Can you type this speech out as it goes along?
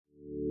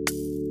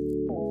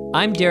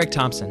I'm Derek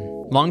Thompson,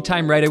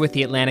 longtime writer with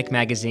The Atlantic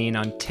magazine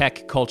on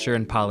tech, culture,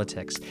 and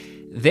politics.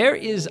 There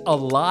is a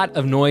lot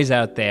of noise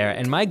out there,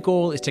 and my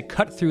goal is to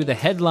cut through the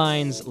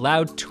headlines,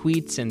 loud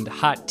tweets, and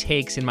hot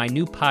takes in my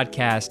new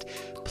podcast,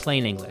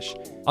 Plain English.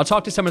 I'll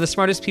talk to some of the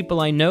smartest people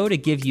I know to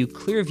give you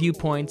clear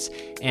viewpoints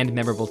and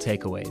memorable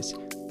takeaways.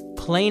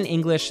 Plain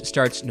English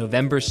starts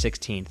November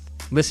 16th.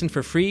 Listen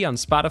for free on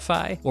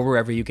Spotify or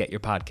wherever you get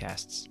your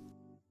podcasts.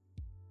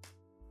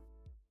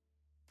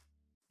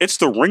 It's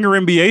the Ringer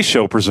NBA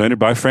show presented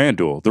by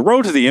FanDuel. The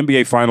road to the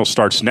NBA Finals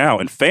starts now,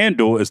 and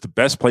FanDuel is the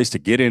best place to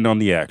get in on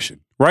the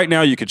action. Right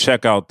now, you can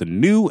check out the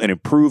new and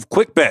improved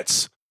Quick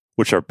Bets,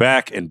 which are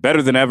back and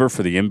better than ever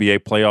for the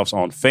NBA playoffs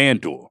on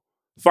FanDuel.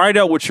 Find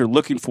out what you're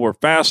looking for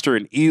faster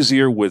and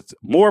easier with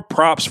more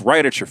props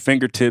right at your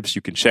fingertips.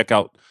 You can check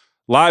out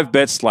live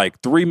bets like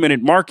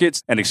 3-minute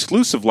markets and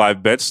exclusive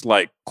live bets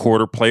like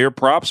quarter player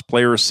props,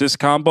 player assist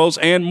combos,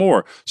 and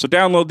more. So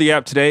download the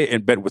app today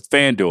and bet with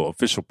FanDuel,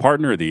 official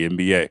partner of the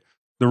NBA.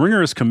 The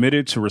Ringer is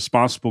committed to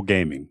responsible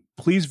gaming.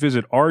 Please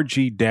visit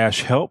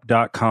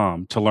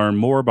rg-help.com to learn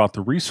more about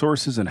the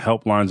resources and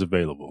helplines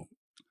available.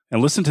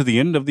 And listen to the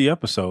end of the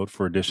episode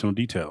for additional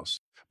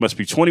details. Must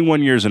be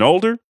 21 years and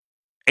older,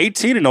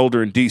 18 and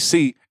older in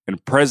D.C.,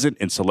 and present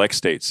in select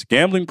states.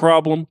 Gambling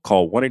problem?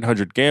 Call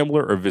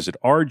 1-800-GAMBLER or visit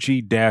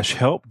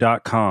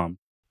rg-help.com.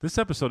 This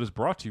episode is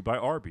brought to you by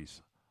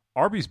Arby's.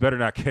 Arby's better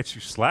not catch you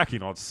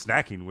slacking on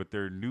snacking with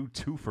their new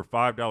 2 for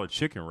 $5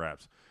 chicken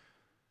wraps.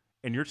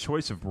 And your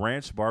choice of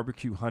ranch,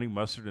 barbecue, honey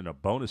mustard, and a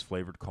bonus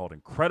flavored called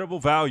Incredible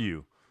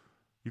Value.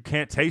 You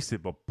can't taste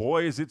it, but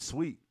boy is it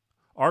sweet.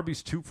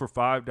 Arby's 2 for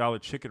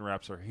 $5 chicken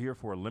wraps are here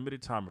for a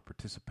limited time at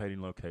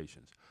participating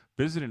locations.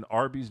 Visit an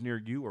Arby's near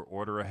you or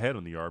order ahead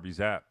on the Arby's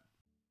app.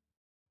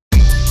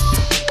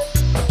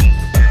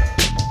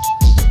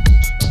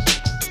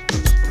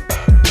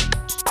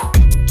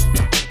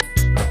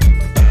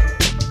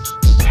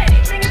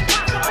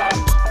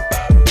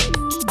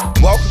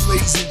 Welcome,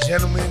 ladies and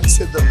gentlemen,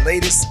 to the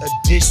latest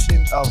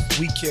edition of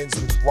Weekends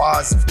with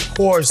Woz. Of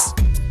course,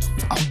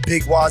 I'm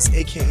Big Woz,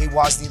 a.k.a.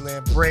 Wosny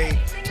Lambre,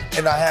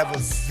 and I have a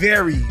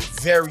very,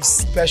 very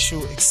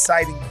special,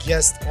 exciting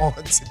guest on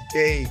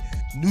today.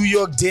 New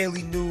York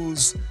Daily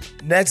News,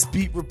 Nets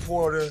beat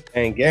reporter,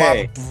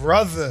 my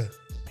brother,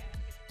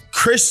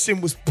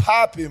 Kristian was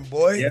popping,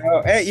 boy.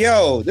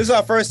 Yo, this is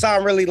our first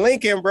time really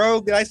linking,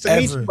 bro. Nice to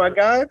meet you, my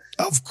guy.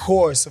 Of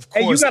course.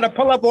 Hey, you got to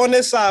pull up on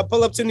this side.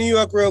 Pull up to New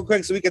York real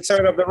quick so we can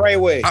turn up the right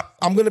way.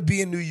 I'm going to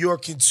be in New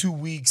York in 2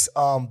 weeks.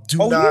 Do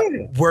not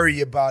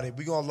worry about it.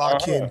 We're going to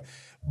lock in.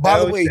 By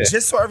the way,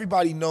 just so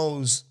everybody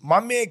knows, my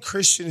man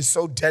Kristian is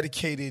so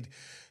dedicated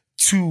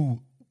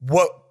to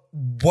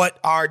what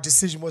our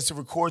decision was to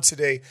record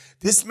today.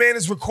 This man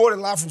is recording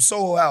live from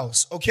Soho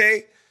House,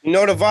 okay? You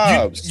know the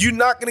vibes. You're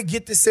not going to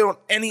get this in on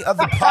any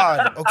other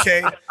pod,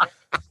 okay?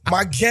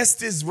 My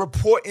guest is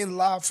reporting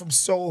live from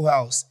Soho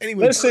House.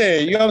 Anyway,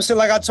 listen, you know what I'm saying?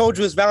 Like I told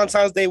you, it's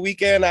Valentine's Day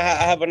weekend. I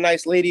have a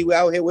nice lady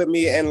out here with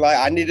me, and like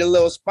I need a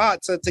little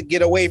spot to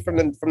get away from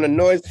the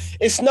noise.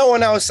 It's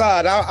snowing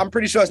outside. I'm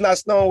pretty sure it's not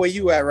snowing where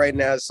you at right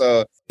now.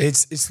 So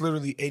it's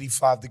literally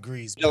 85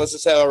 degrees. Jealous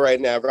as hell right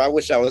now, bro. I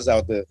wish I was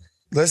out there.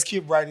 Let's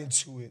get right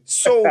into it.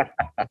 So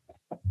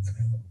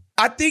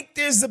I think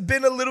there's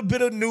been a little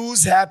bit of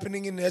news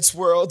happening in Nets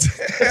world.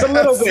 Just a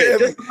little bit.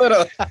 Just a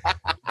little.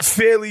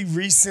 Fairly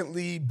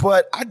recently,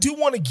 but I do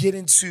want to get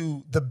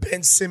into the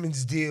Ben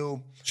Simmons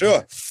deal.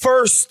 Sure.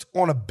 First,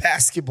 on a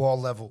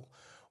basketball level,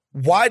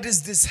 why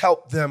does this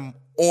help them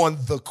on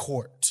the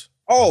court?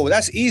 Oh,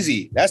 that's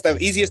easy. That's the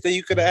easiest thing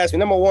you could have asked me.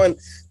 Number one,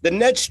 the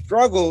Nets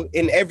struggle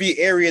in every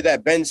area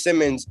that Ben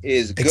Simmons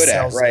is good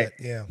at, right?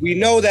 Yeah. We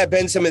know that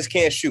Ben Simmons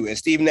can't shoot, and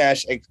Steve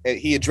Nash,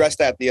 he addressed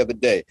that the other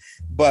day.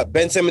 But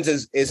Ben Simmons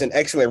is an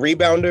excellent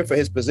rebounder for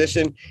his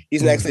position.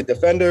 He's an excellent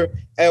defender.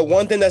 And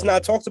one thing that's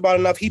not talked about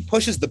enough, he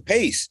pushes the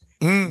pace.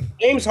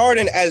 James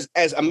Harden, as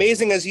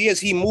amazing as he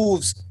is, he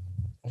moves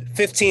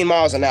 15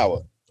 miles an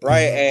hour.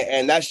 Right.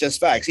 And that's just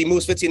facts. He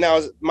moves 15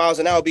 miles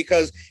an hour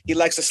because he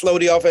likes to slow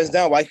the offense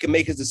down while he can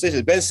make his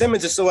decisions. Ben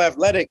Simmons is so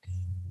athletic.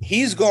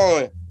 He's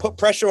going to put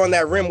pressure on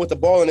that rim with the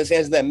ball in his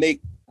hands that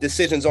make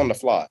decisions on the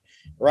fly.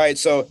 Right.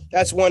 So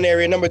that's one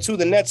area. Number two,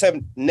 the Nets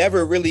have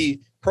never really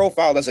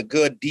profiled as a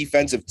good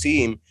defensive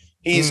team.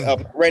 He's a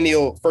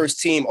perennial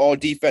first team all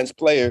defense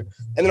player.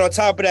 And then on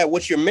top of that,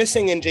 what you're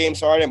missing in James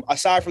Harden,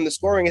 aside from the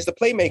scoring, is the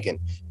playmaking.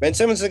 Ben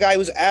Simmons is a guy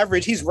who's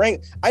average. He's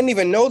ranked. I didn't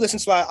even know this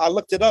until I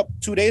looked it up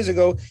 2 days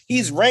ago.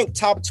 He's ranked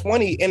top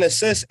 20 in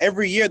assists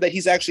every year that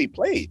he's actually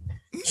played.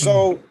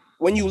 So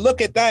when you look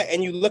at that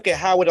and you look at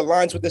how it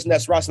aligns with this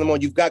Nets roster,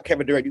 you've got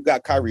Kevin Durant, you've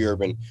got Kyrie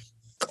Irving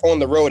on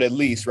the road at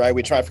least, right?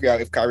 We're trying to figure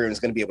out if Kyrie Irving is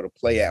going to be able to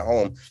play at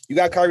home. You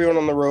got Kyrie Irving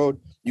on the road.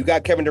 You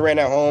got Kevin Durant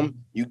at home.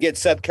 You get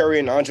Seth Curry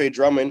and Andre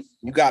Drummond.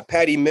 You got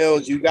Patty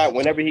Mills. You got,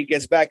 whenever he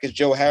gets back, is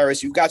Joe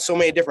Harris. You got so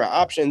many different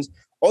options.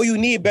 All you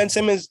need Ben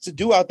Simmons to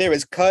do out there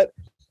is cut,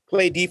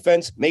 play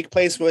defense, make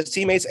plays for his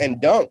teammates,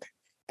 and dunk.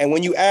 And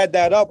when you add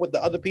that up with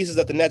the other pieces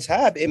that the Nets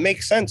have, it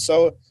makes sense.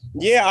 So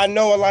Yeah, I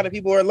know a lot of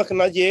people are looking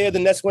like, the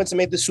Nets went to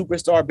make the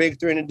superstar big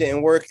three and it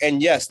didn't work.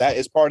 And yes, that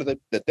is part of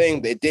the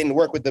thing. It didn't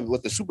work with the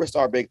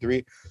superstar big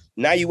three.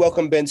 Now you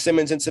welcome Ben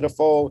Simmons into the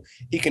fold.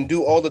 He can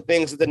do all the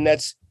things that the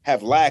Nets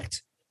have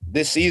lacked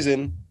this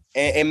season,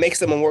 and it makes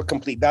them a more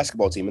complete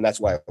basketball team. And that's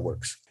why it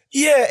works.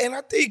 Yeah, and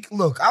I think,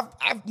 look,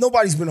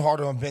 nobody's been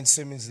harder on Ben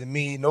Simmons than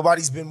me.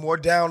 Nobody's been more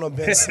down on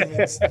Ben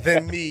Simmons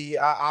than me.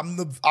 I'm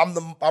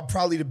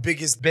probably the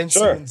biggest Ben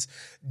Simmons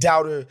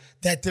doubter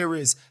that there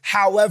is.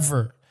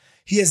 However,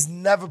 he has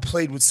never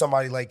played with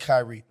somebody like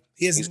Kyrie.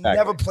 He has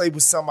never played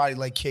with somebody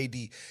like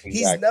KD.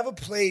 He's never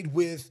played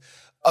with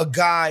a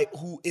guy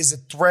who is a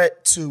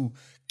threat to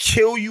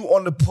kill you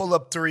on the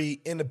pull-up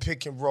three in the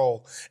pick and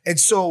roll. And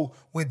so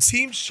when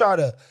teams try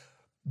to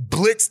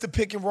blitz the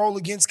pick and roll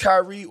against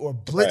Kyrie or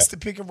blitz the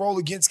pick and roll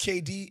against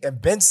KD,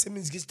 and Ben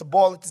Simmons gets the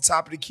ball at the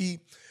top of the key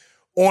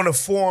on a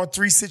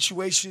 4-on-3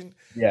 situation,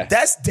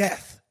 that's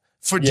death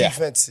for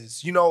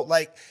defenses. You know,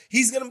 like,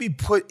 he's going to be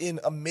put in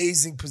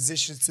amazing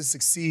positions to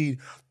succeed.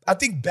 I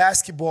think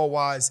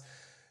basketball-wise,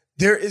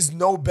 there is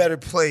no better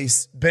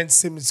place Ben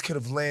Simmons could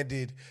have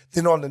landed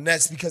than on the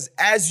Nets because,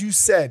 as you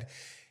said,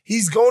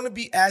 he's going to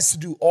be asked to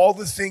do all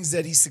the things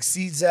that he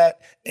succeeds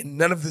at and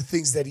none of the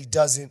things that he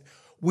doesn't,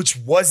 which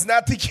was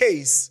not the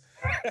case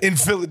in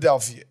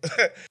Philadelphia.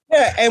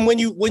 And when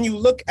you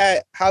look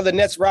at how the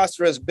Nets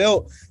roster is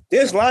built,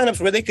 there's lineups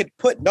where they could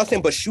put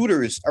nothing but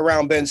shooters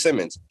around Ben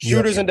Simmons,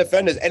 shooters and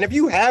defenders. And if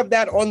you have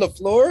that on the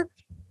floor,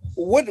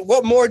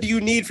 what more do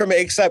you need from it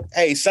except,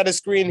 hey, set a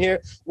screen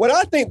here? What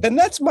I think the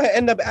Nets might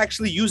end up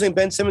actually using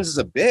Ben Simmons as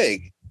a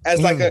big. As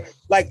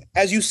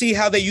as you see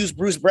how they used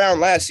Bruce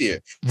Brown last year.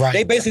 Right.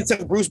 They basically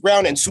took Bruce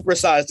Brown and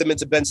supersized him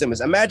into Ben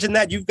Simmons. Imagine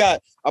that you've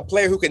got a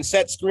player who can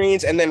set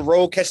screens and then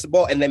roll, catch the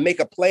ball, and then make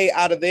a play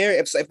out of there.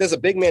 If there's a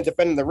big man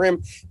defending the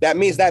rim, that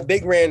means that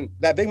big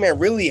man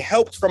really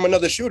helped from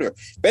another shooter.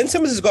 Ben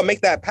Simmons is going to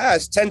make that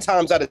pass 10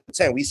 times out of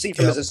 10. We see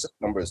from his assist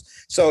numbers.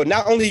 So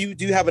not only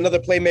do you have another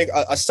playmaker,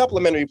 a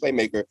supplementary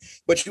playmaker,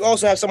 but you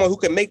also have someone who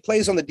can make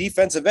plays on the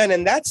defensive end,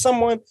 and that's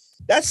somewhere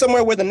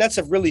where the Nets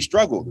have really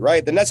struggled,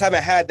 right? The Nets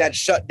haven't had that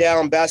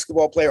shutdown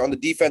basketball player on the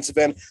defensive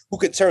end who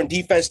could turn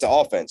defense to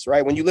offense,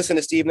 right? When you listen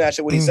to Steve Nash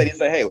and what he said,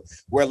 hey,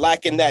 we're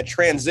lacking that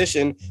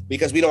transition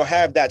because we don't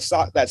have that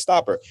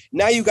stopper.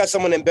 Now you got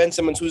someone in Ben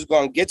Simmons who's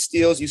going to get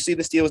steals. You see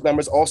the steals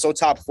numbers, also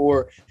top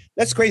 4.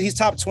 That's crazy. He's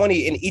top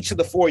 20 in each of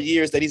the 4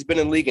 years that he's been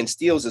in the league in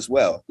steals as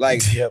well.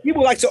 Like,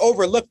 people like to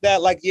overlook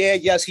that. Like,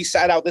 yes, he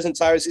sat out this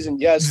entire season.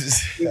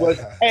 Yes, he was.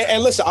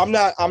 And listen,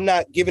 I'm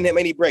not giving him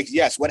any breaks.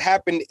 Yes, what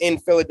happened in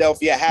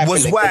Philadelphia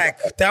was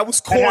whack. That was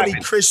corny,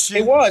 Kristian.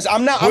 It was.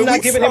 I'm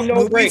not giving him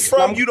no breaks.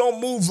 You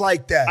don't move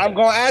like that. I'm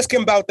going to ask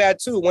him about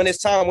that too when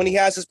it's time, when he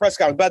has his press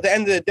conference. But at the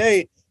end of the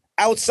day,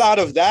 outside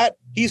of that,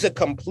 he's a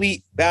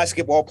complete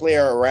basketball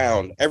player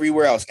around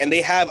everywhere else. And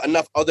they have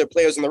enough other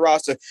players in the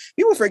roster.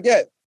 People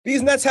forget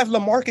these Nets have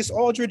LaMarcus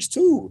Aldridge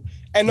too.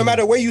 And no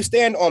matter where you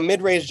stand on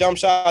mid-range jump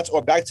shots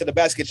or back to the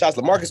basket shots,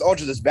 LaMarcus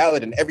Aldridge is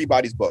valid in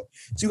everybody's book.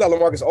 So you got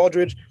LaMarcus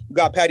Aldridge, you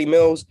got Patty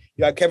Mills,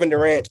 you got Kevin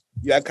Durant,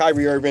 you have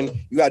Kyrie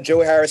Irving, you got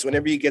Joe Harris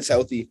whenever he gets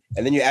healthy,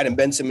 and then you add in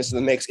Ben Simmons to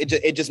the mix.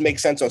 It just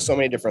makes sense on so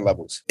many different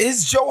levels.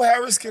 Is Joe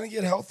Harris going to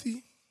get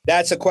healthy?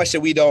 That's a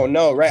question we don't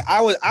know, right?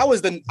 I was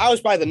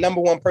probably the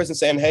number one person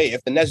saying, hey,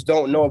 if the Nets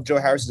don't know if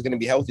Joe Harris is going to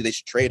be healthy, they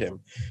should trade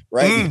him,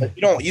 right?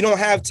 Because you don't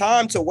have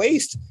time to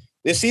waste.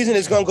 This season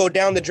is going to go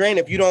down the drain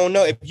if you don't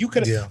know. If you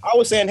could, I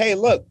was saying, hey,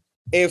 look,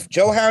 if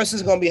Joe Harris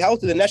is going to be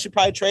healthy, the Nets should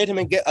probably trade him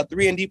and get a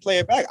 3-and-D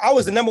player back. I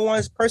was the number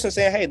one person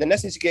saying, hey, the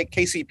Nets need to get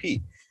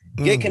KCP.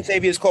 Get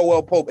Kentavious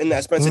Caldwell-Pope in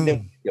that Spencer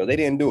Dinwiddie deal. They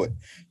didn't do it,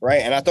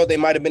 right? And I thought they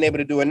might have been able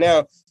to do it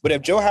now. But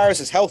if Joe Harris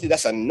is healthy,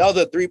 that's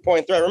another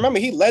 3-point threat. Remember,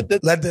 he led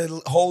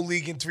the whole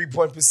league in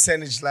 3-point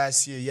percentage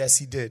last year. Yes,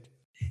 he did.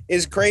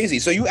 It's crazy.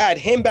 So you add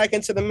him back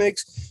into the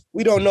mix.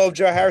 We don't know if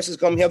Joe Harris is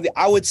going to be healthy.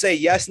 I would say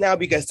yes now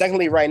because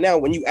technically right now,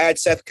 when you add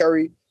Seth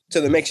Curry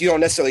to the mix, you don't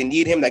necessarily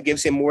need him. That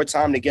gives him more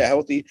time to get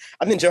healthy.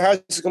 I think Joe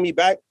Harris is going to be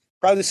back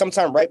probably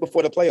sometime right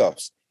before the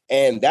playoffs.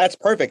 And that's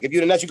perfect. If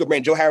you're the Nets, you could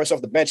bring Joe Harris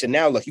off the bench. And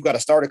now, look, you got a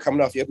starter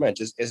coming off your bench.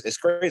 It's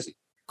crazy.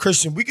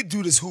 Kristian, we could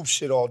do this hoop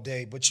shit all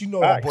day, but you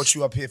know I brought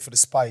you up here for the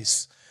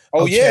spice.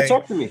 Oh, okay? Yeah,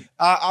 talk to me.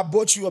 I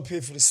brought you up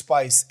here for the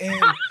spice. And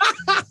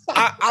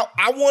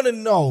I want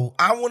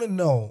to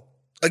know,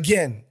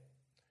 again,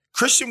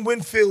 Kristian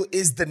Winfield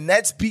is the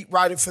Nets beat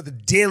writer for the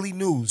Daily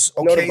News,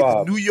 okay?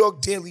 The New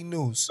York Daily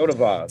News.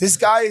 This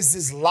guy is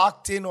as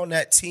locked in on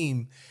that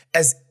team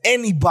as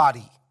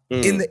anybody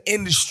in the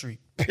industry,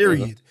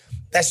 period.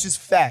 That's just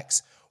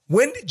facts.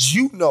 When did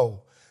you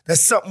know that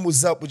something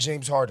was up with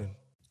James Harden?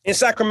 In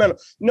Sacramento.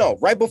 No,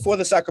 right before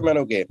the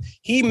Sacramento game.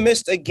 He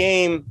missed a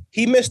game.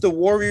 He missed the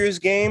Warriors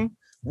game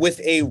with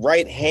a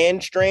right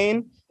hand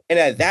strain. And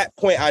at that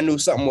point, I knew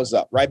something was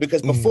up, right?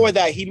 Because before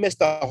that, he missed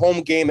a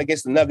home game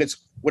against the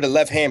Nuggets with a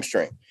left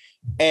hamstring.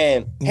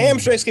 And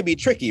hamstrings can be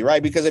tricky,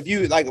 right? Because if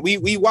you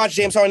we watched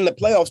James Harden in the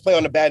playoffs play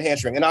on a bad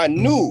hamstring. And I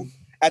knew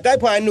at that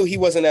point, he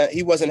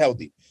wasn't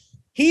healthy.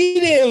 he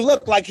didn't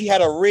look like he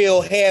had a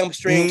real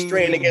hamstring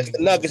strain against the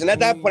Nuggets. And at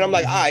that point, I'm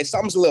like, all right,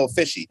 something's a little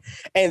fishy.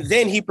 And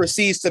then he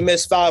proceeds to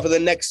miss 5 of the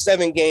next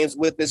 7 games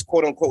with this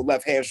quote unquote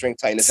left hamstring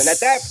tightness. And at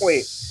that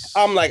point,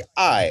 I'm like,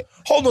 all right.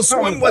 Hold on.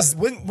 So when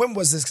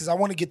was this? Because I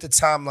want to get the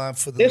timeline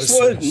for the This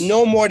listeners. was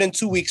no more than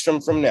 2 weeks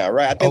from now,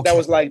 right? I think that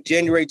was like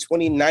January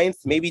 29th,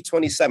 maybe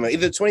 27th.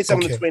 Either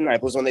 27th or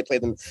 29th was when they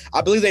played them.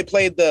 I believe they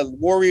played the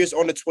Warriors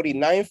on the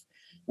 29th,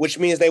 which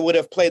means they would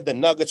have played the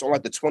Nuggets on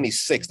like the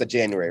 26th of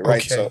January,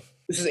 right? Okay. So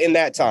this is in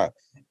that time.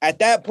 At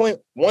that point,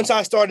 once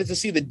I started to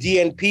see the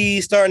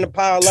DNP starting to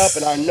pile up,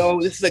 and I know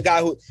this is a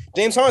guy who,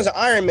 James Harden's an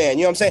Iron Man,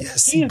 you know what I'm saying?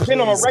 Yes, he's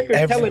been on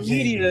record telling game.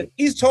 media,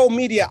 he's told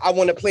media, I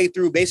want to play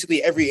through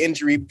basically every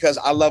injury because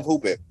I love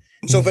hooping.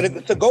 So for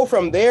to go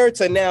from there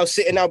to now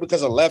sitting out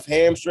because of left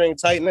hamstring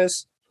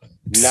tightness,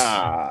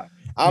 nah,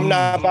 I'm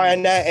not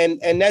buying that.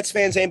 And Nets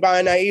fans ain't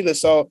buying that either.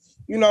 So,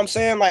 you know what I'm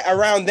saying? Like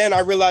around then,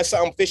 I realized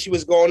something fishy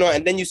was going on.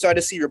 And then you started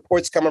to see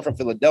reports coming from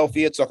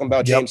Philadelphia talking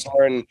about James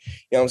Harden. You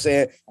know what I'm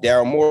saying?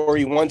 Daryl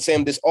Morey wants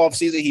him this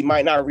offseason. He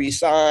might not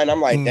re-sign.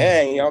 I'm like,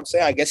 dang, you know what I'm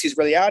saying? I guess he's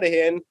really out of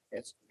here. And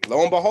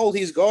lo and behold,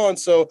 he's gone.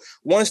 So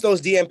once those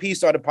DMPs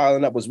started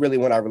piling up was really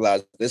when I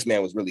realized this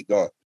man was really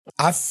gone.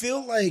 I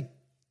feel like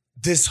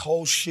this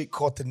whole shit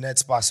caught the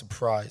Nets by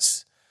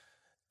surprise.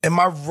 Am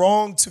I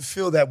wrong to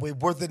feel that way?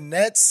 Were the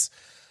Nets...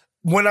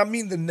 When I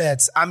mean the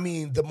Nets, I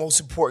mean the most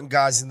important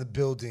guys in the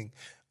building.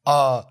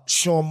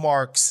 Sean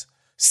Marks,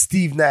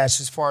 Steve Nash,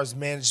 as far as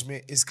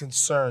management is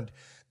concerned.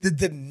 Did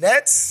the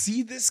Nets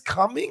see this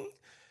coming?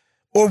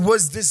 Or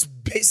was this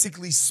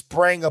basically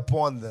sprang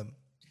upon them?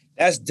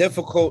 That's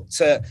difficult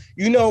to,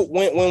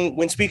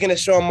 when speaking to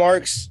Sean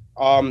Marks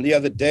the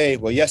other day,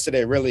 well,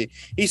 yesterday really,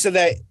 he said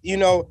that,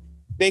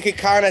 they could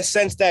kind of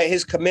sense that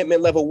his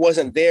commitment level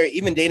wasn't there,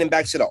 even dating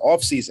back to the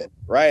offseason,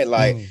 right?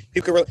 Like,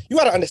 you got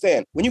to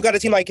understand, when you got a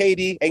team like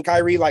KD and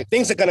Kyrie, like,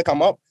 things are going to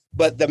come up,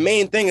 but the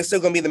main thing is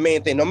still going to be the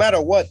main thing. No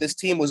matter what, this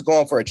team was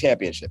going for a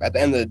championship at the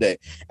end of the day.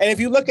 And if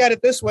you look at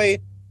it this way,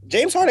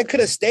 James Harden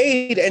could have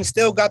stayed and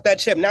still got that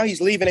chip. Now he's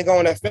leaving and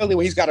going to Philly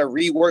where he's got to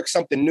rework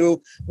something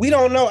new. We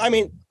don't know. I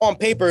mean, on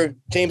paper,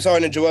 James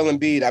Harden and Joel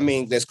Embiid, I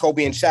mean, there's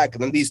Kobe and Shaq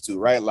and then these two,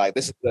 right? Like,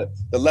 this is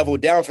the level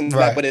down from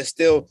that, but it's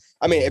still,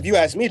 I mean, if you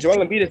ask me, Joel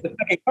Embiid is the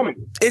second coming.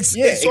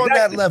 It's on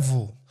that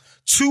level.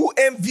 2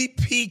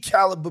 MVP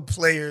caliber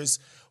players.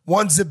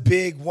 One's a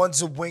big,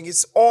 one's a wing.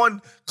 It's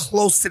on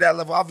close to that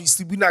level.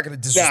 Obviously, we're not going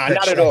to disrespect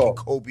not at Shaq all. and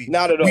Kobe.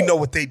 Not at all. We know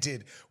what they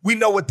did. We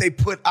know what they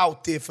put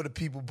out there for the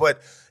people.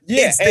 But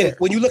yeah, and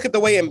when you look at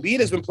the way Embiid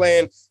has been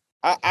playing,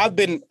 I've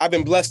been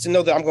blessed to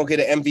know that I'm going to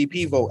get an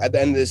MVP vote at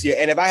the end of this year.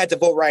 And if I had to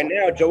vote right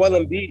now, Joel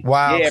Embiid.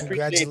 Wow, yeah,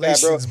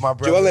 congratulations, my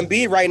brother. Joel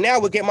Embiid right now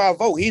would get my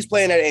vote. He's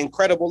playing at an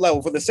incredible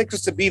level. For the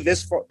Sixers to be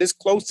this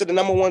close to the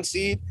number 1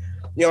 seed,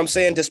 you know what I'm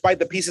saying? Despite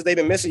the pieces they've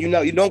been missing,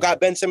 you don't got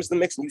Ben Simmons in the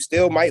mix and you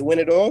still might win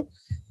it all.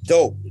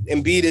 Dope.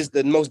 Embiid is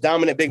the most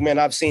dominant big man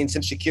I've seen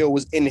since Shaquille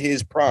was in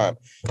his prime.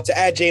 To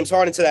add James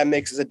Harden to that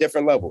mix is a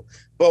different level.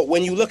 But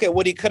when you look at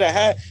what he could have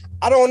had,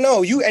 I don't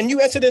know. You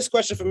answered this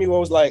question for me where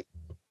it was like,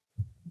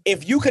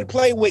 if you could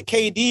play with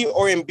KD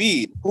or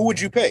Embiid, who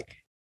would you pick?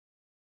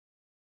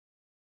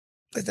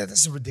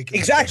 That's a ridiculous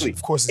Exactly. question.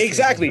 Of course.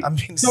 Exactly. I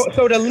mean,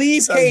 so to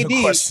leave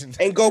KD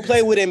and go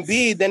play with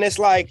Embiid, then it's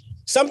like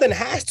something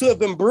has to have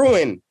been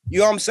brewing. You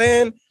know what I'm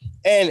saying?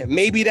 And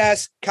maybe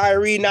that's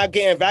Kyrie not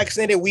getting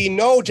vaccinated. We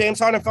know James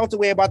Harden felt the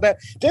way about that.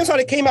 James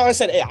Harden came out and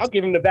said, hey, I'll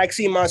give him the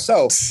vaccine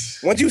myself.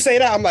 Once you say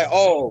that, I'm like,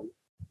 oh,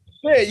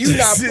 shit, you're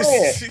not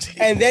playing.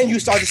 And then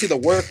you start to see the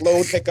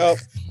workload pick up.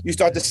 You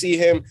start to see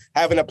him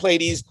having to play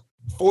these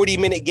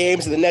 40-minute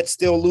games and the Nets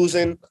still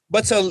losing.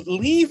 But to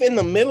leave in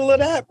the middle of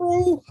that,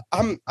 bro,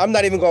 I'm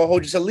not even going to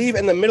hold you. To leave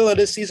in the middle of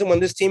this season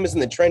when this team is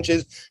in the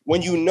trenches,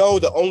 when you know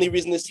the only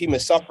reason this team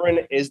is suffering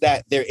is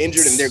that they're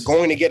injured and they're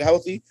going to get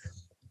healthy,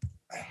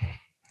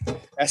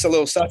 that's a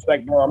little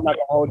suspect, bro. I'm not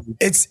gonna hold you.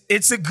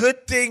 It's a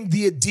good thing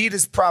the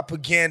Adidas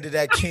propaganda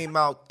that came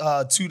out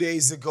 2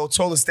 days ago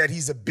told us that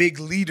he's a big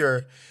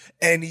leader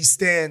and he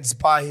stands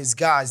by his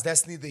guys.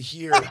 That's neither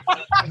here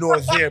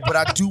nor there. But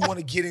I do want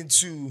to get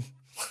into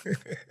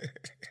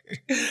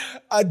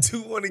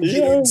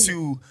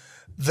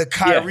the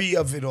Kyrie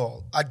of it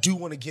all. I do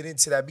want to get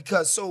into that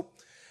because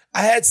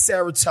I had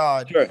Sarah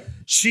Todd. Sure.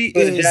 She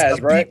is a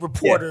beat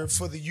reporter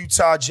for the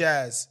Utah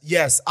Jazz.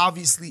 Yes,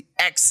 obviously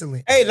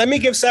excellent. Hey, let me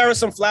give Sarah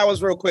some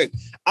flowers real quick.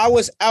 I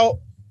was out,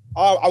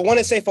 I want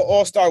to say for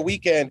All-Star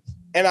Weekend,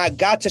 and I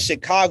got to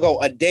Chicago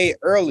a day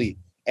early,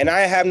 and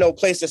I have no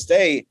place to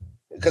stay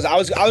because I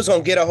was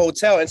gonna get a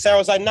hotel. And Sarah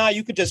was like, "Nah,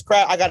 you could just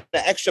crash. I got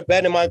an extra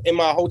bed in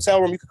my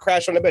hotel room. You could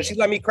crash on the bed." She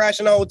let me crash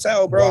in the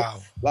hotel, bro.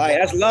 Wow. Like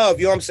that's love.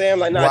 You know what I'm saying?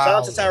 Like, nah, shout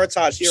out to Sarah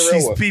Todd.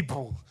 She's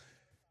people.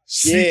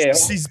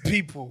 She's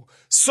people.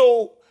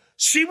 So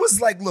she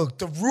was like, look,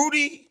 the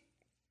Rudy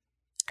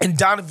and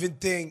Donovan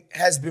thing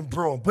has been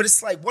brewing, but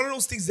it's like one of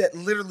those things that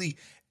literally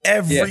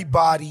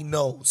everybody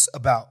knows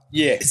about.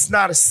 Yeah. It's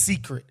not a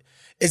secret.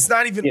 It's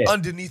not even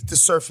underneath the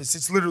surface.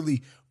 It's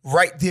literally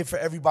right there for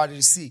everybody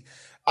to see.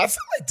 I feel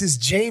like this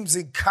James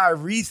and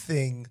Kyrie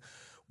thing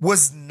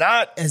was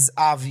not as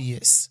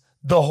obvious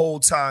the whole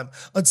time.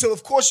 Until,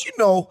 of course,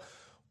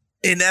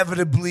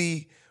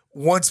 inevitably,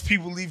 once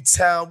people leave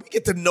town, we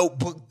get the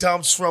notebook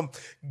dumps from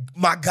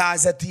my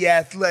guys at The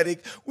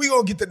Athletic. We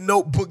gonna get the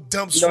notebook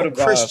dumps from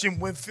Kristian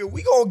Winfield.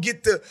 We gonna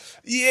get the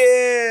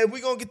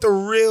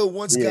real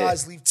once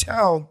guys leave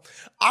town.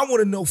 I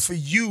want to know for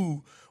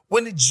you,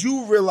 when did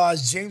you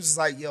realize James was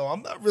like, yo,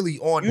 I'm not really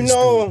on this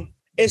dude?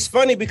 It's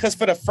funny because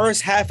for the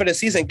first half of the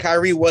season,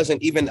 Kyrie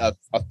wasn't even a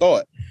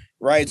thought,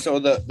 right? So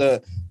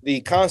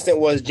the constant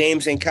was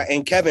James and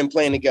Kevin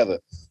playing together.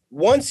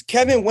 Once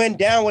Kevin went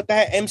down with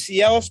that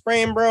MCL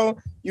sprain, bro,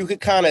 you could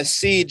kind of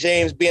see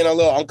James being a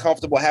little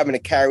uncomfortable having to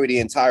carry the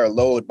entire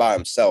load by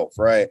himself,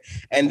 right?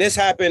 And this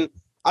happened,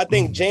 I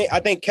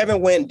think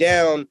Kevin went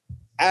down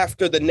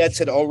after the Nets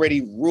had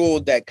already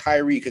ruled that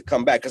Kyrie could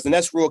come back, because the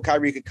Nets ruled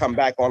Kyrie could come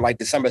back on like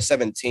December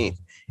 17th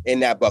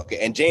in that bucket.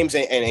 And James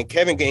and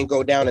Kevin didn't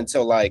go down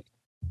until like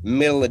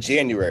middle of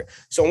January.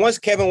 So once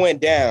Kevin went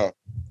down,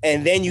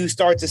 and then you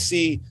start to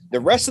see the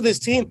rest of this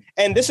team,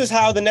 and this is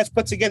how the Nets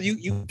put together.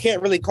 You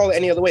can't really call it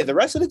any other way. The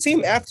rest of the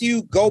team, after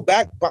you go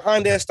back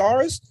behind their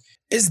stars,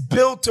 it's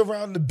built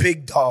around the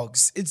big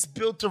dogs. It's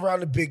built around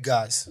the big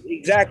guys.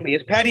 Exactly.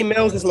 It's Patty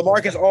Mills, it's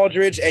LaMarcus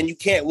Aldridge, and you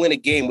can't win a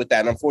game with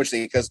that,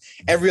 unfortunately, because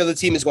every other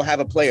team is going to have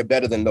a player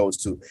better than those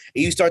two.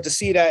 And you start to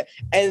see that.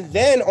 And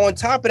then on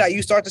top of that,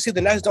 you start to see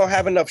the Nets don't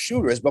have enough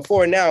shooters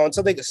before now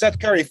until Seth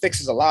Curry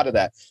fixes a lot of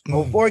that.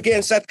 Before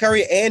getting Seth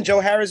Curry and Joe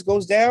Harris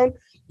goes down,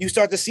 you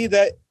start to see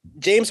that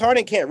James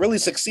Harden can't really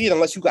succeed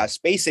unless you got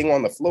spacing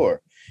on the floor.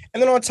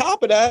 And then on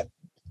top of that,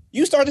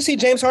 you start to see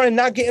James Harden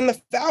not getting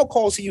the foul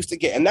calls he used to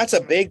get. And that's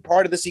a big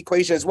part of this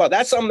equation as well.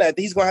 That's something that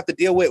he's going to have to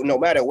deal with no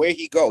matter where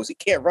he goes. He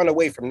can't run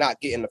away from not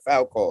getting the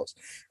foul calls,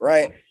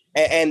 right?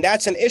 And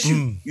that's an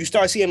issue. You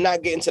start seeing him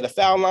not getting to the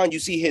foul line. You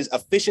see his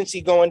efficiency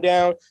going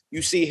down.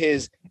 You see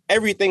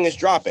everything is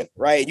dropping,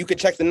 right? You can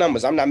check the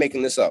numbers. I'm not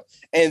making this up.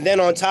 And then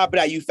on top of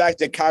that, you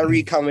factor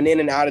Kyrie coming in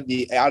and out of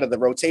the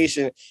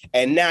rotation.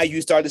 And now you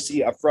start to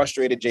see a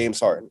frustrated James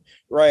Harden,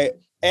 right?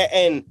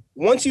 And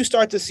once you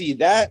start to see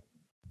that,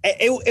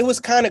 it was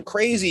kind of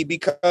crazy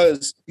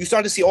because you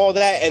start to see all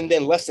that. And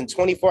then less than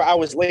 24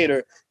 hours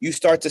later, you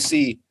start to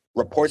see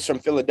reports from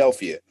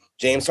Philadelphia.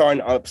 James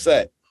Harden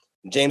upset.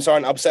 James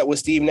Harden upset with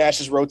Steve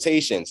Nash's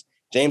rotations.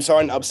 James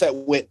Harden upset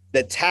with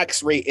the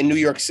tax rate in New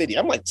York City.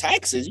 I'm like,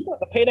 taxes? You have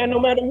to pay that no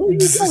matter where you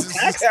go.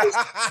 Taxes?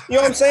 You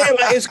know what I'm saying?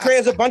 Like, it's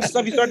crazy. A bunch of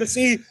stuff you start to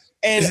see.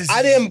 And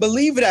I didn't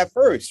believe it at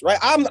first, right?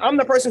 I'm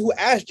the person who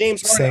asked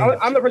James Harden.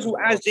 I'm the person who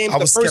asked James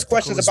the first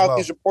questions about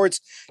these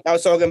reports. I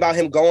was talking about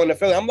him going to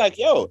Philly. I'm like,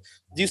 yo,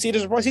 do you see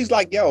these reports? He's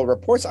like, yo,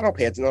 reports, I don't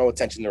pay no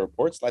attention to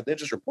reports. Like, they're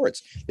just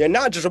reports. They're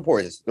not just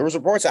reports. There was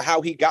reports of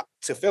how he got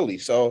to Philly.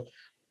 So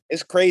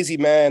it's crazy,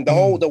 man.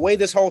 The way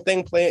this whole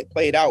thing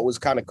played out was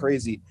kind of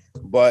crazy.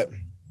 But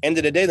end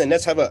of the day, the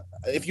Nets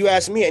if you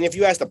ask me, and if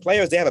you ask the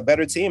players, they have a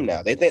better team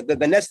now. They think the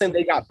Nets think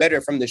they got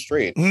better from this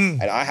trade.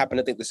 And I happen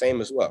to think the same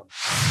as well.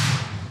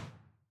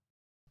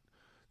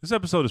 This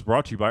episode is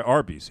brought to you by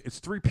Arby's. It's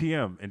 3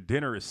 p.m. and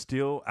dinner is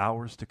still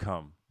hours to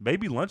come.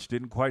 Maybe lunch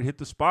didn't quite hit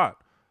the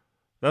spot.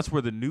 That's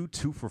where the new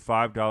 2 for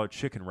 $5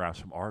 chicken wraps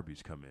from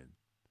Arby's come in.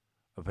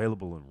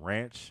 Available in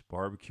ranch,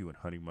 barbecue, and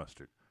honey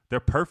mustard. They're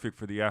perfect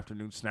for the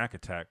afternoon snack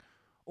attack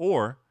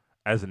or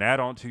as an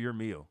add-on to your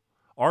meal.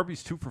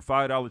 Arby's 2 for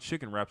 $5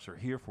 chicken wraps are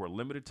here for a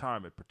limited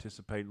time at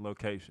participating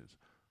locations.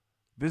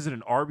 Visit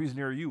an Arby's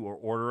near you or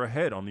order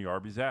ahead on the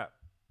Arby's app.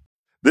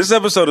 This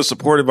episode is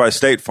supported by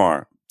State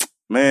Farm.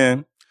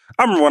 Man,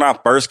 I remember when I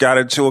first got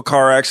into a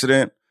car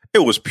accident, it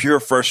was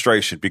pure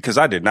frustration because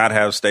I did not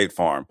have State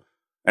Farm.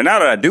 And now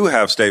that I do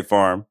have State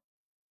Farm,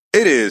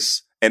 it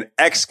is an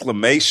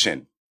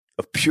exclamation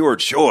of pure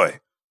joy.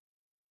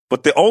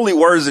 But the only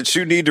words that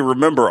you need to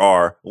remember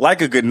are, like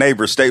a good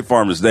neighbor, State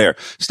Farm is there.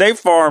 State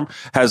Farm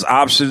has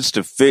options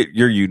to fit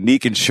your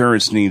unique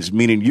insurance needs,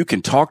 meaning you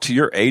can talk to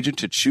your agent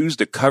to choose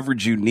the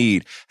coverage you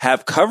need,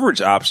 have coverage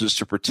options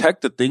to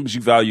protect the things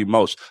you value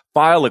most,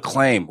 file a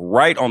claim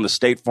right on the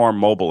State Farm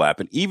mobile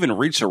app, and even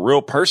reach a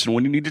real person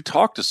when you need to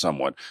talk to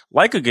someone.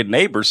 Like a good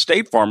neighbor,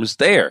 State Farm is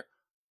there.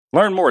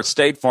 Learn more at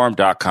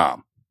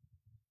statefarm.com.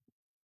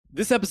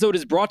 This episode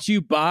is brought to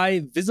you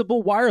by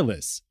Visible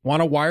Wireless.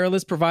 Want a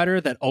wireless provider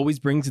that always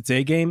brings its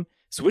A game?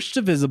 Switch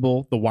to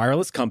Visible, the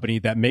wireless company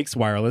that makes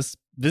wireless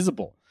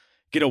visible.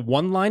 Get a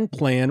one-line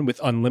plan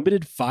with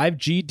unlimited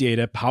 5G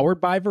data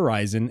powered by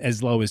Verizon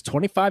as low as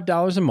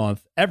 $25 a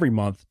month, every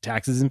month,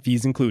 taxes and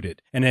fees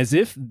included. And as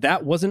if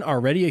that wasn't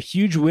already a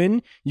huge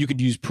win, you could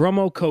use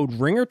promo code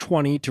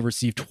RINGER20 to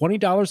receive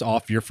 $20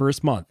 off your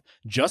first month.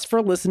 Just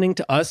for listening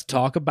to us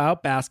talk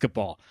about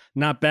basketball.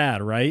 Not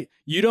bad, right?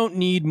 You don't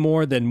need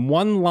more than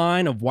one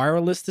line of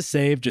wireless to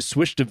save. Just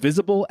switch to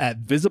Visible at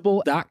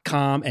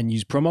visible.com and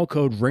use promo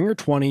code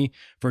RINGER20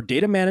 for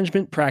data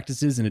management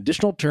practices and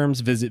additional terms.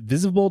 Visit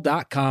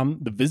visible.com.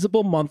 The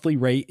Visible monthly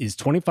rate is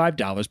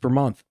 $25 per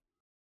month.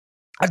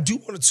 I do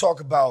want to talk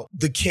about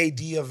the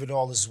KD of it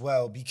all as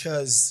well,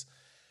 because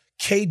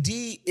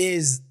KD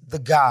is the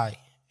guy.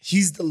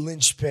 He's the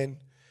linchpin.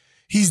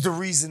 He's the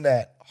reason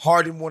that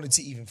Harden wanted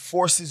to even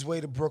force his way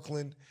to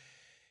Brooklyn.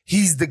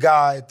 He's the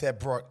guy that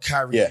brought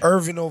Kyrie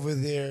Irving over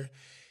there.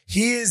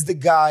 He is the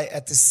guy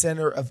at the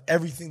center of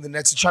everything the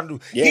Nets are trying to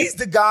do. Yeah. He's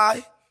the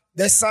guy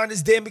that signed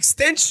his damn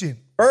extension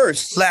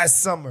first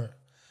last summer.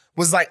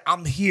 Was like,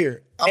 I'm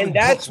here. And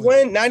that's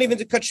when, not even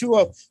to cut you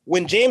off,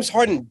 when James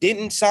Harden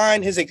didn't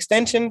sign his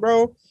extension,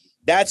 bro,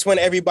 that's when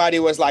everybody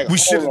was like, we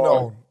should have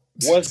known.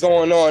 What's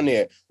going on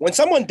there? When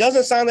someone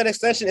doesn't sign that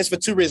extension, it's for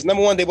two reasons.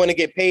 Number one, they want to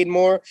get paid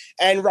more.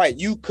 And right,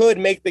 you could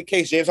make the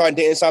case James Harden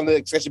didn't sign the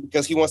extension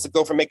because he wants to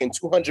go from making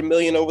 $200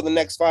 million over the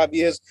next 5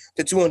 years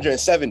to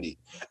 270.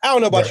 I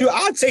don't know about you.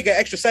 I'd take an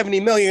extra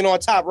 $70 million on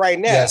top right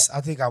now. Yes,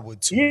 I think I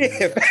would too.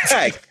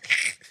 Yeah,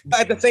 but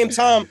at the same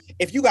time,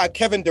 if you got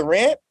Kevin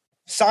Durant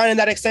signing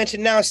that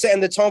extension now,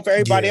 setting the tone for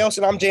everybody else,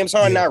 and I'm James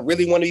Harden, I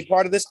really want to be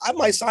part of this, I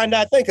might sign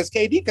that thing because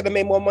KD could have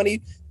made more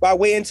money by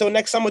waiting until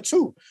next summer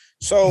too.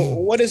 So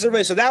what is the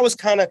risk? So that was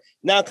kind of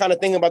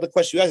thinking about the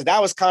question you asked.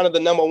 That was kind of the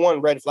number one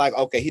red flag.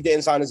 Okay, he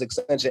didn't sign his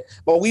extension,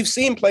 but we've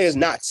seen players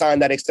not sign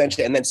that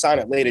extension and then sign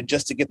it later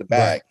just to get the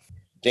bag. Right.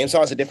 James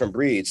Harden's a different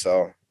breed,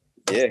 so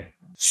yeah.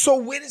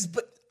 So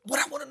but what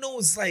I want to know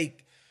is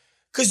like,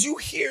 because you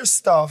hear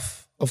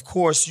stuff. Of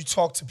course,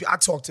 I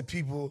talk to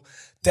people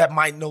that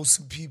might know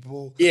some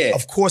people. Yeah.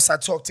 Of course, I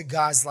talk to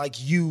guys like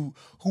you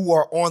who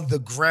are on the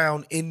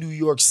ground in New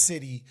York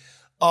City.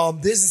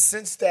 There's a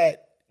sense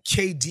that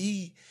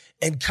KD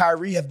and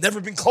Kyrie have never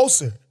been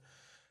closer.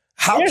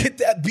 How could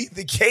that be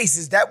the case?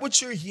 Is that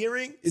what you're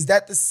hearing? Is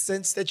that the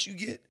sense that you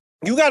get?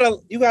 You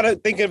gotta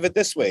think of it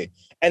this way.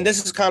 And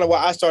this is kind of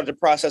what I started to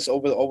process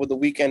over the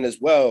weekend as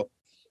well.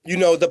 You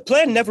know, the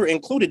plan never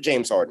included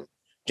James Harden.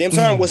 James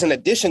Harden was an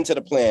addition to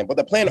the plan, but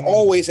the plan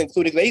always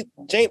included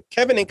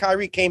Kevin and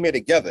Kyrie came here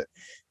together,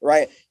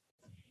 right?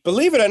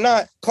 Believe it or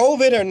not,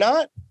 COVID or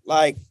not,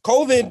 like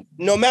COVID,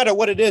 no matter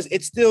what it is,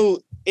 it's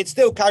still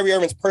Kyrie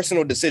Irving's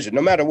personal decision,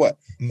 no matter what.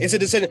 It's a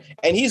decision.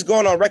 And he's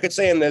going on record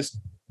saying this.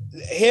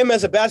 Him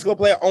as a basketball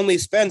player only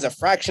spends a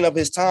fraction of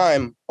his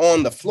time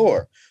on the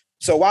floor.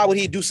 So why would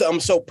he do something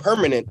so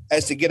permanent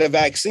as to get a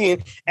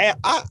vaccine? And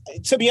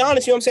to be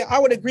honest, you know what I'm saying? I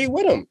would agree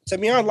with him. To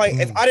be honest, like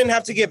if I didn't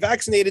have to get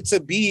vaccinated to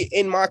be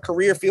in my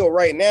career field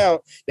right now,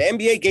 the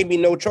NBA gave me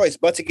no choice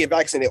but to get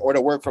vaccinated or to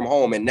work from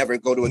home and never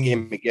go to a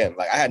game again.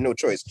 Like I had no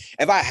choice.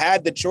 If I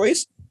had the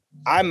choice,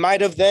 I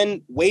might have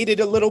then waited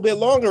a little bit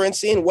longer and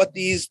seen what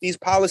these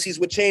policies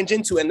would change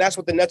into. And that's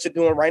what the Nets are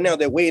doing right now.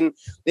 They're waiting.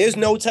 There's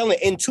no telling.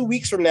 In 2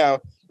 weeks from now,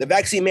 the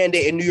vaccine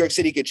mandate in New York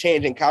City could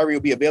change and Kyrie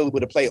will be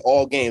available to play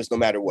all games no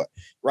matter what,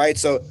 right?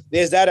 So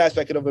there's that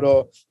aspect of it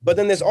all. But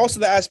then there's also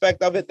the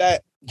aspect of it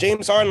that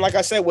James Harden, like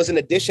I said, was an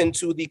addition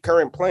to the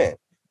current plan,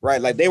 right?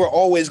 Like they were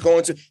always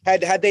going to,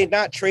 had they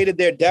not traded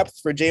their depth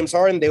for James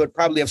Harden, they would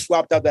probably have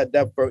swapped out that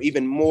depth for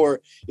even more,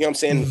 you know what I'm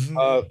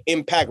saying,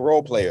 impact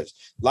role players.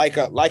 Like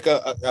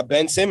a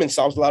Ben Simmons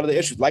solves a lot of the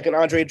issues. Like an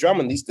Andre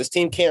Drummond, this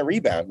team can't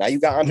rebound. Now you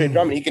got Andre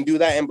Drummond, he can do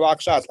that and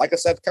block shots. Like a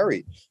Seth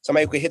Curry,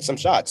 somebody who could hit some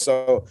shots.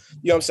 So,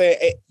 you know what I'm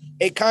saying?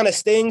 It kind of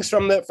stings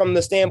from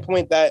the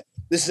standpoint that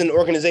this is an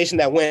organization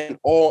that went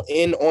all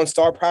in on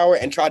star power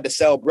and tried to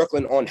sell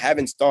Brooklyn on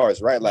having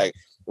stars, right? Like,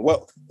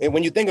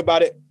 when you think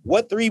about it,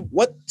 what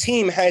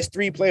team has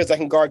three players that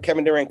can guard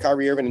Kevin Durant,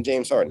 Kyrie Irving, and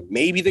James Harden?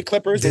 Maybe the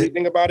Clippers. When you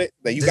think about it,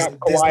 that you got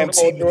Kawhi and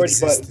Paul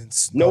George,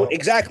 but no,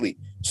 exactly.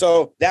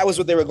 So that was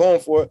what they were going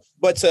for.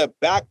 But to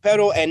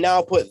backpedal and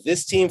now put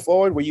this team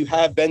forward, where you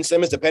have Ben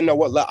Simmons, depending on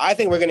what, I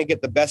think we're going to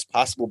get the best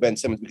possible Ben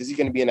Simmons because he's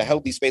going to be in a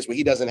healthy space where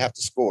he doesn't have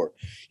to score.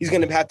 He's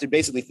going to have to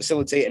basically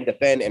facilitate and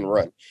defend and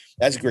run.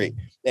 That's great.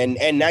 And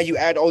now you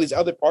add all these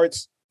other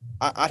parts.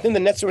 I think the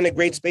Nets are in a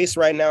great space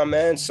right now,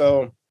 man.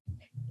 So.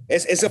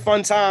 It's a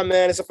fun time,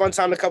 man. It's a fun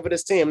time to cover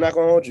this team. I'm not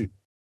going to hold you.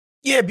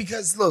 Yeah,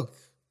 because, look,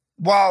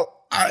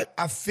 while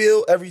I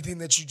feel everything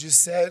that you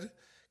just said,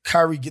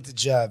 Kyrie, get the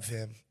job,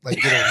 fam.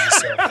 Like, get over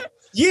yourself.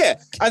 Yeah.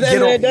 At the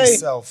end of the day,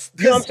 yourself.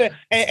 You know what I'm saying?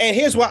 And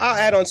here's what I'll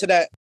add on to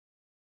that.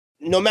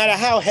 No matter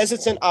how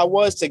hesitant I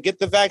was to get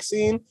the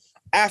vaccine,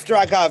 after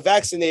I got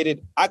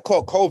vaccinated, I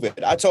caught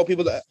COVID. I told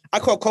people that I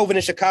caught COVID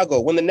in Chicago.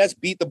 When the Nets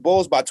beat the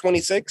Bulls by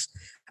 26,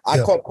 I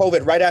caught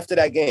COVID right after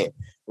that game,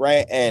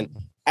 right? And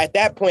at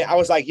that point, I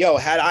was like, yo,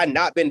 had I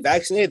not been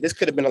vaccinated, this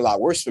could have been a lot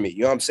worse for me.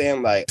 You know what I'm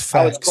saying? Like, facts.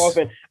 I was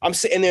coughing. I'm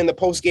sitting there in the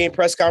post-game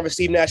press conference.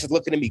 Steve Nash is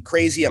looking at me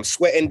crazy. I'm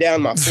sweating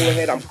down my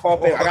forehead. I'm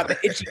coughing. I got the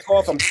itchy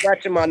cough. I'm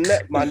scratching my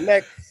neck,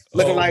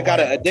 looking like I got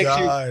an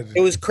addiction. God.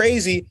 It was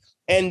crazy.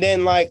 And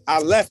then, like, I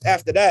left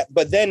after that.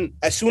 But then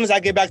as soon as I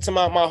get back to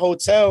my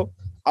hotel,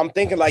 I'm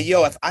thinking, like,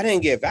 yo, if I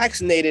didn't get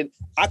vaccinated,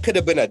 I could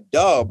have been a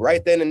dub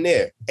right then and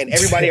there. And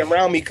everybody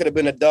around me could have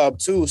been a dub,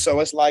 too. So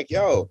it's like,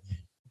 yo,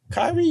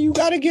 Kyrie, you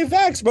got to get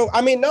vaxxed, bro.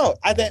 I mean, no,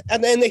 at the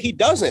end he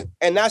doesn't.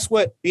 And that's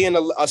what being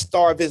a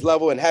star of his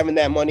level and having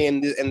that money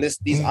and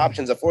these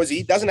options affords you.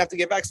 He doesn't have to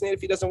get vaccinated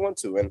if he doesn't want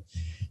to. And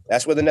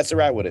that's where the Nets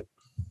are at with it.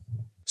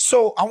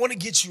 So I want to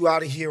get you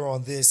out of here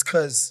on this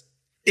because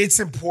it's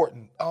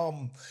important.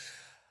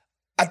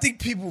 I think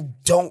people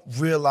don't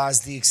realize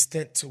the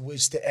extent to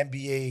which the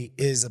NBA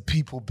is a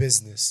people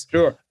business.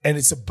 Sure. And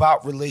it's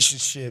about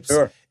relationships.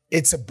 Sure.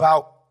 It's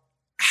about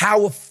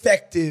how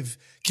effective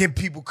can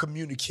people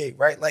communicate,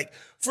 right? Like,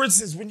 for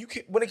instance, when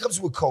it comes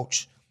to a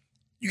coach,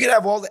 you can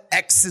have all the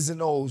X's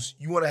and O's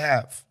you want to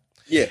have.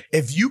 Yeah.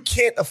 If you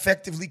can't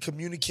effectively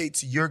communicate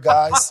to your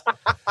guys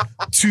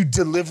to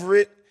deliver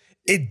it,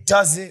 it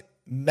doesn't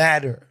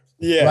matter.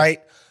 Yeah.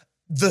 Right?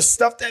 The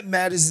stuff that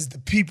matters is the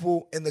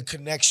people and the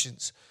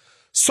connections.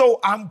 So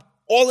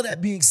all of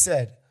that being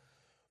said,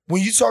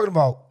 when you're talking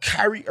about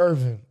Kyrie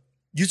Irving,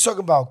 you're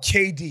talking about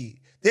KD,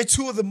 they're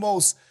two of the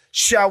most,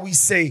 shall we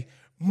say,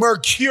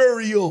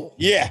 mercurial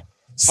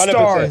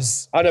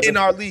stars 100%. in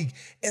our league.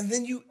 And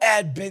then you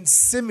add Ben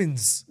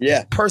Simmons'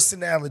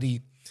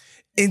 personality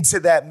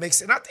into that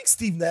mix. And I think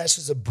Steve Nash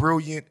is a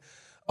brilliant,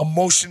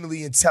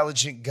 emotionally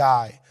intelligent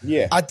guy.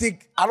 Yeah. I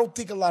don't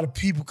think a lot of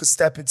people could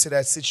step into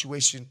that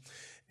situation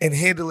and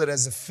handle it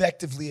as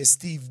effectively as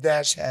Steve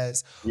Nash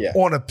has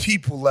on a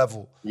people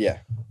level. Yeah.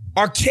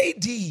 Are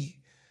KD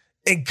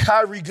and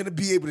Kyrie going to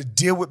be able to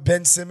deal with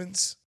Ben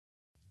Simmons?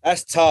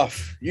 That's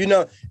tough. You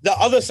know, the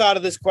other side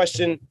of this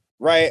question,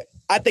 right?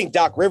 I think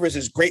Doc Rivers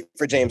is great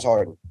for James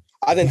Harden.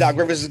 I think Doc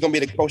Rivers is going to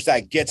be the coach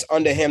that gets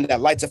under him,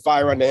 that lights a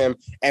fire under him.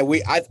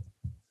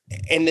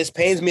 And this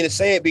pains me to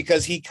say it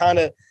because he kind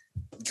of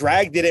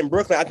dragged it in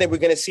Brooklyn. I think we're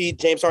going to see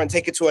James Harden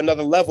take it to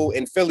another level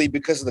in Philly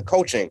because of the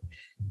coaching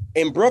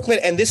in Brooklyn.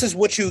 And this is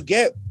what you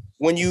get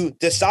when you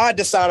decide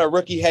to sign a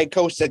rookie head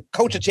coach to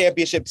coach a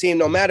championship team.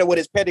 No matter what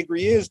his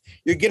pedigree is,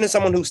 you're getting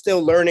someone who's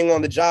still learning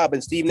on the job,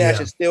 and Steve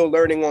Nash is still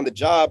learning on the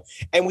job.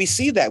 And we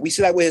see that. We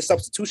see that with his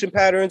substitution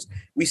patterns.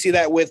 We see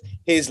that with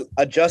his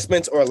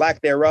adjustments or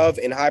lack thereof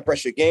in high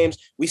pressure games.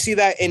 We see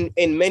that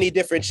in many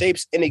different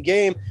shapes in the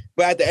game.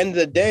 But at the end of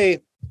the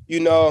day, you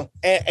know,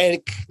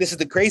 and this is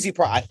the crazy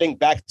part. I think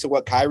back to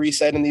what Kyrie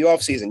said in the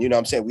offseason. You know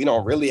what I'm saying? We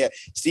don't really have,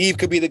 Steve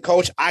could be the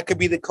coach. I could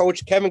be the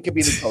coach. Kevin could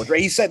be the coach,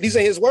 right? He said, these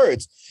are his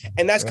words.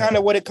 And that's kind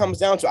of what it comes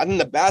down to. I think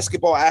the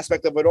basketball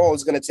aspect of it all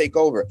is going to take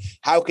over.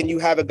 How can you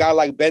have a guy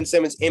like Ben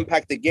Simmons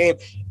impact the game?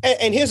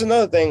 And here's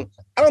another thing.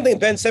 I don't think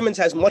Ben Simmons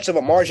has much of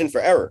a margin for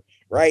error,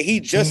 right?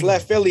 He just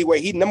left Philly where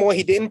number one,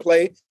 he didn't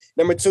play.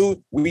 Number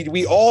two,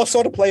 we all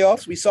saw the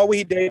playoffs. We saw what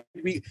he did.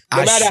 No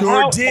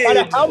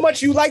matter how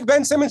much you like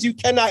Ben Simmons, you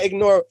cannot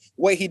ignore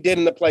what he did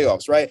in the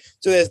playoffs, right?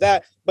 So there's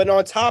that. But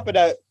on top of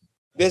that,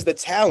 there's the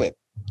talent.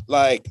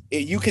 Like,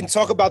 you can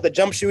talk about the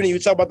jump shooting. You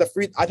talk about the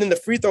free. I think the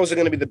free throws are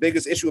going to be the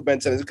biggest issue with Ben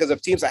Simmons because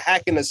if teams are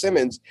hacking the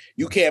Simmons,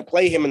 you can't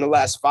play him in the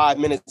last 5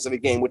 minutes of a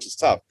game, which is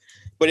tough.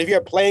 But if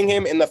you're playing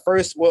him in the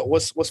first,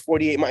 what's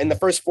 48, in the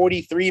first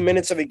 43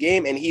 minutes of a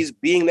game, and he's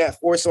being that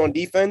force on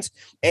defense,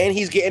 and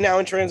he's getting out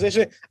in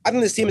transition, I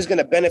think this team is going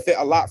to benefit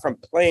a lot from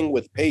playing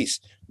with pace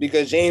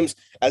because James,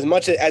 as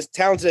much as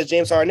talented as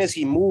James Harden is,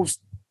 he moves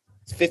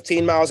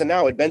 15 miles an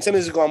hour. Ben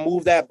Simmons is going to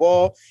move that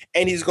ball,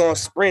 and he's going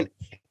to sprint,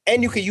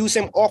 and you can use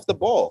him off the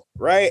ball,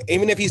 right?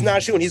 Even if he's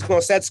not shooting, he's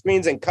going to set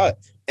screens and cut,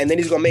 and then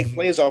he's going to make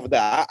plays off of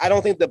that. I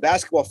don't think the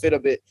basketball fit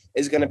of it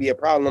is going to be a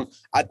problem.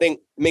 I think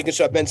making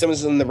sure Ben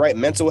Simmons is in the right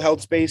mental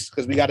health space,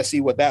 because we got to see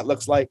what that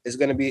looks like, is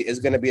going to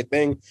be a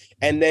thing.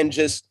 And then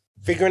just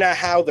figuring out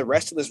how the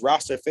rest of this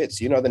roster fits.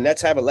 You know, the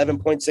Nets have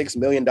 $11.6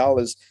 million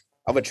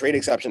of a trade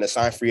exception to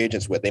sign free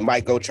agents with. They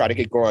might go try to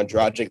get Goran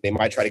Dragic. They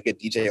might try to get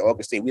DJ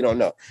Augustine. We don't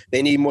know.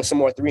 They need some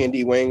more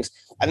 3-and-D wings.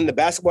 I think the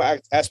basketball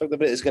aspect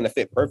of it is going to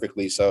fit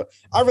perfectly. So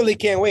I really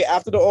can't wait.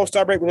 After the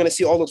All-Star break, we're going to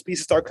see all those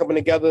pieces start coming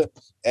together.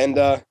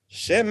 And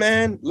shit,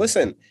 man,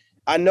 listen,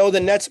 I know the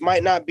Nets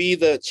might not be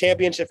the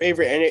championship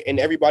favorite in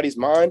everybody's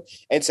mind.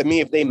 And to me,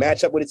 if they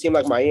match up with a team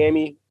like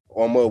Miami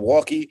or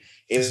Milwaukee,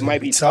 it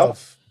might be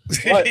tough.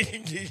 But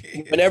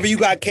whenever you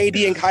got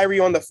KD and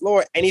Kyrie on the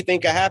floor, anything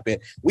can happen.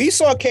 We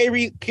saw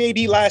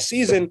KD last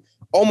season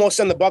almost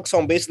send the Bucks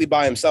home basically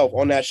by himself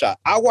on that shot.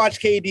 I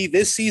watched KD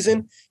this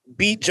season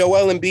beat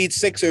Joel Embiid's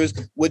Sixers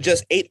with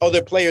just 8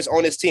 other players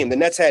on his team. The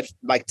Nets had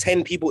like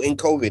 10 people in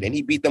COVID, and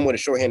he beat them with a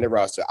shorthanded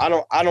roster. I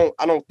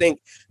don't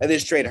think that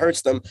this trade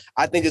hurts them.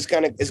 I think it's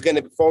going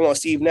to fall on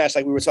Steve Nash,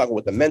 like we were talking,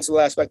 with the mental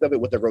aspect of it,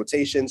 with the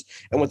rotations,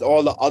 and with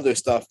all the other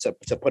stuff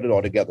to put it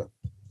all together.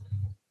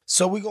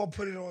 So we're going to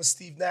put it on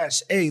Steve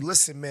Nash. Hey,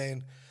 listen,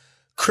 man.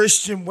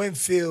 Kristian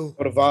Winfield,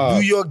 what a vibe.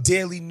 New York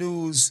Daily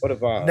News, what a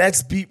vibe.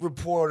 Nets beat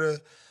reporter.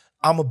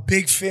 I'm a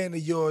big fan of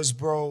yours,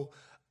 bro.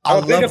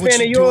 I'm a big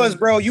fan of yours,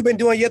 bro. You've been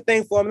doing your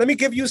thing for him. Let me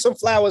give you some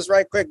flowers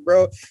right quick,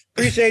 bro.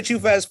 Appreciate you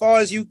for as far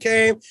as you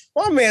came.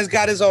 My man's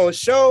got his own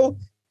show.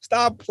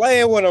 Stop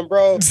playing with him,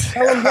 bro.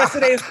 Tell him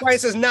yesterday's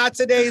price is not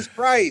today's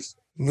price.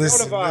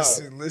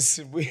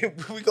 Listen. We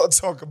gonna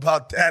talk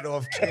about that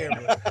off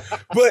camera.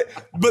 but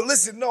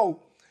listen,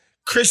 no.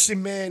 Kristian,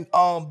 man,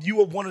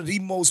 you are one of the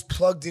most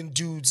plugged-in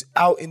dudes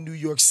out in New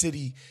York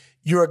City.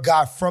 You're a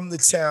guy from the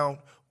town,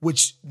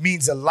 which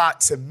means a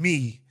lot to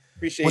me.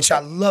 Appreciate that. I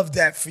love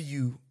that for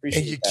you.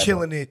 And you're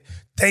killing it.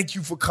 Thank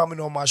you for coming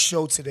on my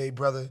show today,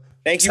 brother.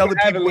 Thank you Tell for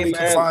the people having where me, they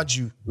can find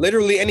you.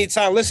 Literally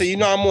anytime. Listen, you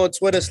know I'm on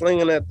Twitter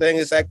slinging that thing.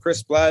 It's at Chris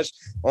Splash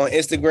on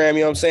Instagram,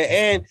 you know what I'm saying?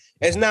 And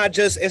it's not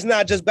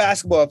just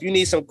basketball. If you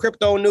need some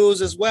crypto news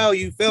as well,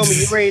 you feel me?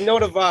 You already know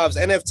the vibes.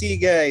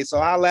 NFT gang. So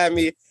holla at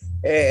me.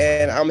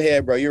 And I'm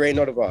here, bro. You already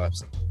know the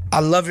vibes. I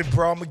love it,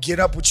 bro. I'm going to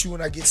get up with you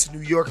when I get to New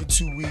York in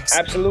 2 weeks.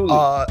 Absolutely.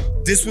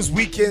 This was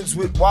Weekends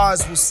with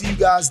Woz. We'll see you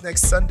guys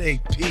next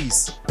Sunday.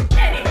 Peace.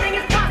 Anything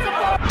is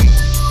possible.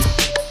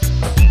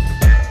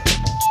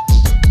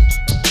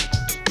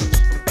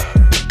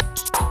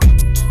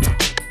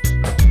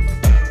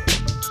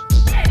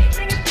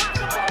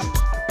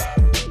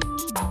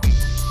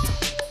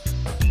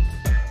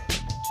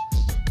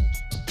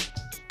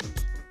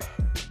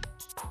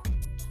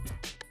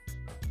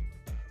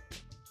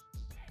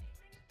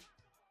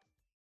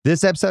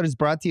 This episode is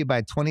brought to you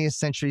by 20th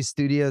Century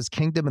Studios'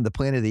 Kingdom of the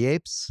Planet of the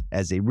Apes.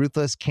 As a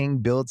ruthless king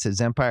builds his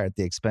empire at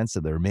the expense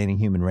of the remaining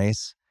human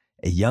race,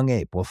 a young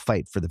ape will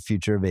fight for the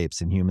future of apes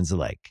and humans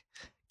alike.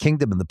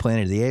 Kingdom of the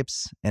Planet of the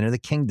Apes. Enter the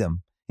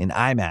kingdom in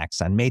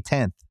IMAX on May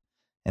 10th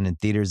and in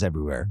theaters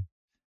everywhere.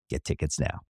 Get tickets now.